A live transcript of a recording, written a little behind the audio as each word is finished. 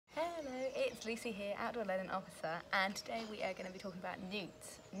it's Lucy here, Outdoor Learning Officer, and today we are going to be talking about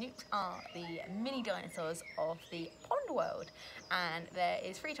newts. Newts are the mini dinosaurs of the pond world, and there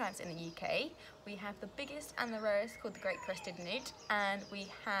is 3 types in the UK. We have the biggest and the rarest called the great crested newt, and we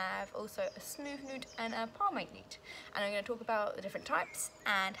have also a smooth newt and a palmate newt. And I'm going to talk about the different types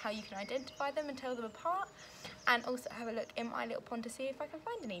and how you can identify them and tell them apart, and also have a look in my little pond to see if I can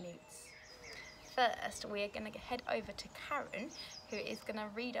find any newts. First, we're going to head over to Karen, who is going to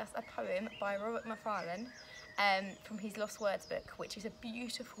read us a poem by Robert Macfarlane from his Lost Words book, which is a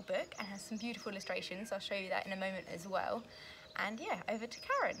beautiful book and has some beautiful illustrations. I'll show you that in a moment as well. And yeah, over to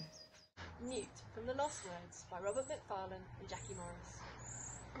Karen. Newt from the Lost Words by Robert Macfarlane and Jackie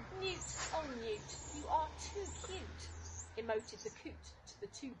Morris. Newt, oh Newt, you are too cute, emoted the coot to the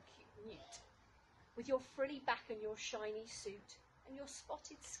too cute Newt. With your frilly back and your shiny suit, and your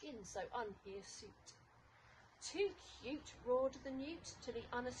spotted skin so unhirsute. Too cute, roared the newt to the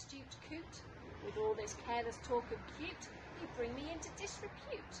unastute coot. With all this careless talk of cute, you bring me into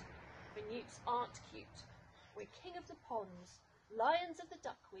disrepute. For newts aren't cute. We're king of the ponds, lions of the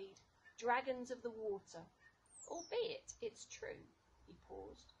duckweed, dragons of the water. Albeit, it's true, he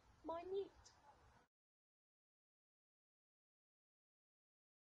paused, my newt.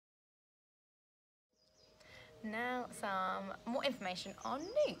 Now some more information on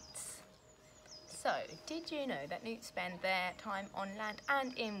newts. So, did you know that newts spend their time on land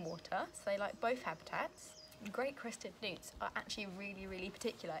and in water, so they like both habitats? Great crested newts are actually really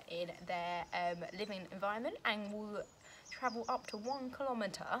particular in their living environment and will travel up to 1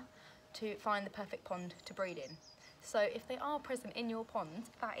 kilometre to find the perfect pond to breed in. So if they are present in your pond,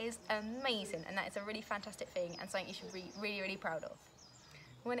 that is amazing, and that is a really fantastic thing and something you should be really proud of.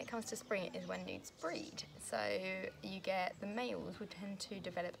 When it comes to spring, it is when newts breed. So you get the males will tend to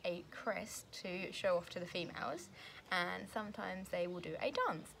develop a crest to show off to the females, and sometimes they will do a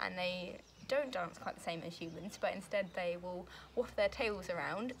dance, and they don't dance quite the same as humans, but instead they will waft their tails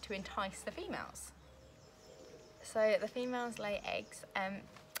around to entice the females. So the females lay eggs.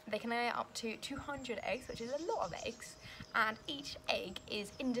 They can lay up to 200 eggs, which is a lot of eggs, and each egg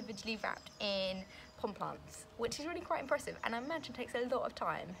is individually wrapped in pond plants, which is really quite impressive, and I imagine takes a lot of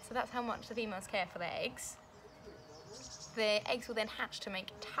time. So that's how much the females care for their eggs. The eggs will then hatch to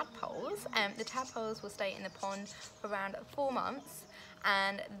make tadpoles. The tadpoles will stay in the pond for around 4 months,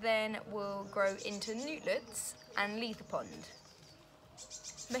 and then will grow into newtlets and leave the pond.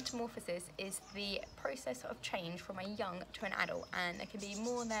 Metamorphosis is the process of change from a young to an adult, and there can be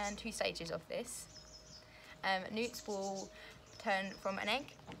more than 2 stages of this. Newts will turn from an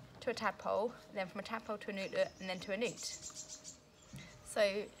egg to a tadpole, then from a tadpole to a newtlet, and then to a newt.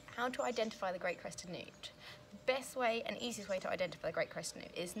 So how to identify the great crested newt? The best way and easiest way to identify the great crested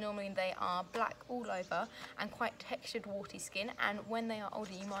newt is normally they are black all over and quite textured warty skin, and when they are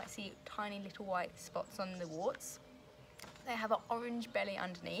older you might see tiny little white spots on the warts. They have an orange belly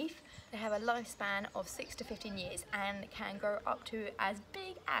underneath. They have a lifespan of 6 to 15 years and can grow up to as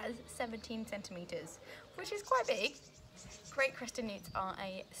big as 17 centimetres, which is quite big. Great crested newts are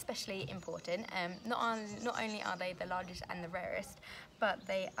especially important. Not only are they the largest and the rarest, but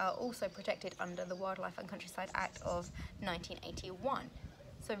they are also protected under the Wildlife and Countryside Act of 1981.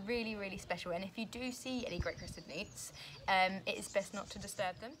 So really special, and if you do see any great crested newts, it is best not to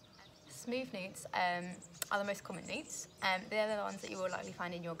disturb them. Smooth newts are the most common newts. They're the ones that you will likely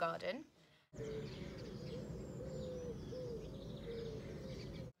find in your garden.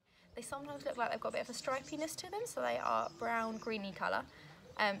 They sometimes look like they've got a bit of a stripiness to them, so they are brown, greeny colour.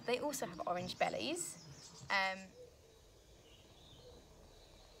 They also have orange bellies.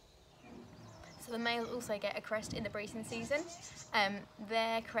 So the males also get a crest in the breeding season.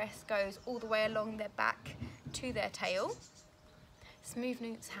 Their crest goes all the way along their back to their tail. Smooth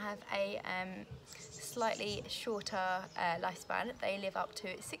newts have a slightly shorter lifespan. They live up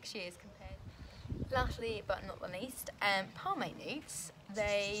to 6 years compared. Lastly, but not the least, palmate newts.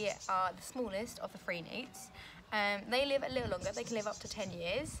 They are the smallest of the 3 newts. They live a little longer. They can live up to 10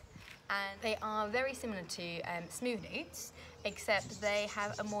 years. And they are very similar to smooth newts, except they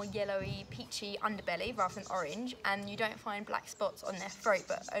have a more yellowy, peachy underbelly rather than orange, and you don't find black spots on their throat,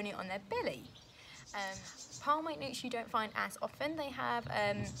 but only on their belly. Palmate newts you don't find as often. They have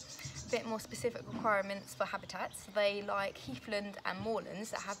a bit more specific requirements for habitats. They like heathland and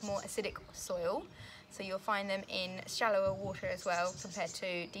moorlands that have more acidic soil, so you'll find them in shallower water as well compared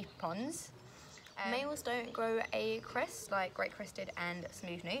to deeper ponds. Males don't grow a crest like great crested and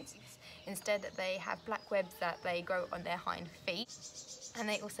smooth newts. Instead they have black webs that they grow on their hind feet, and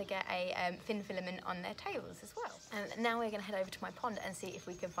they also get a thin filament on their tails as well. And now we're going to head over to my pond and see if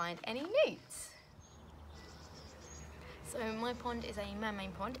we can find any newts. So my pond is a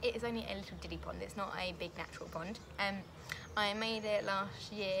man-made pond. It is only a little diddy pond. It's not a big natural pond. I made it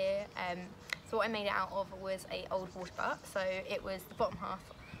last year. So what I made it out of was a old water butt. So it was the bottom half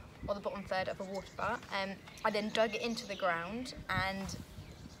or the bottom third of a water butt. I then dug it into the ground and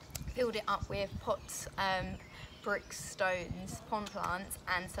filled it up with pots, bricks, stones, pond plants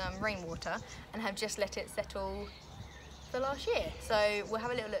and some rainwater, and have just let it settle for last year. So we'll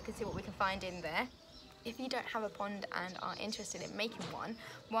have a little look and see what we can find in there. If you don't have a pond and are interested in making one,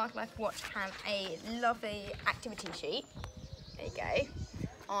 Wildlife Watch have a lovely activity sheet, there you go,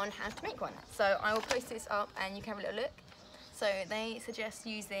 on how to make one. So I will post this up and you can have a little look. So they suggest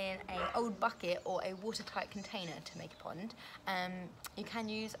using an old bucket or a watertight container to make a pond. You can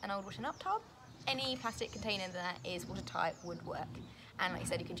use an old washing up tub. Any plastic container that is watertight would work. And like I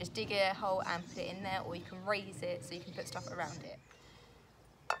said, you can just dig a hole and put it in there, or you can raise it so you can put stuff around it.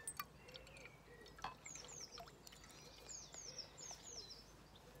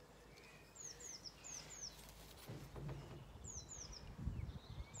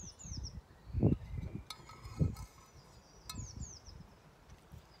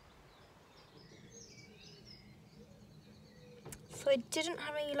 So I didn't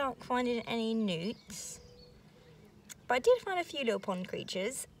have any luck finding any newts, but I did find a few little pond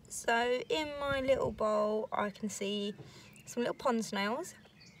creatures. So in my little bowl I can see some little pond snails,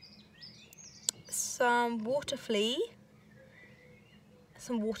 some water flea,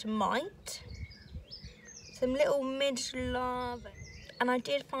 some water mite, some little midge larvae, and I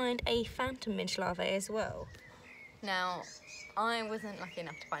did find a phantom midge larvae as well. Now, I wasn't lucky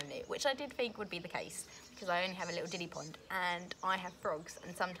enough to find a newt, which I did think would be the case, because I only have a little diddy pond and I have frogs,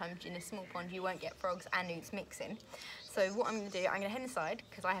 and sometimes in a small pond you won't get frogs and newts mixing. So what I'm going to do, I'm going to head inside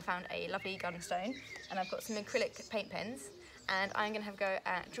because I have found a lovely garden stone and I've got some acrylic paint pens, and I'm going to have a go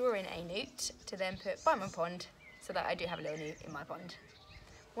at drawing a newt to then put by my pond so that I do have a little newt in my pond.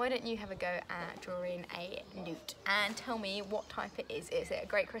 Why don't you have a go at drawing a newt and tell me what type it is? Is it a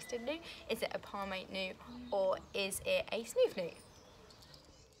great crested newt? Is it a palmate newt? Or is it a smooth newt?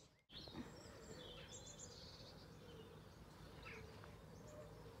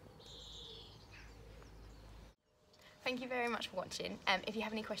 Thank you very much for watching. If you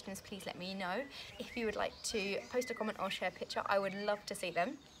have any questions, please let me know. If you would like to post a comment or share a picture, I would love to see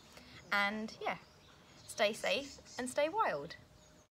them. And yeah, stay safe and stay wild.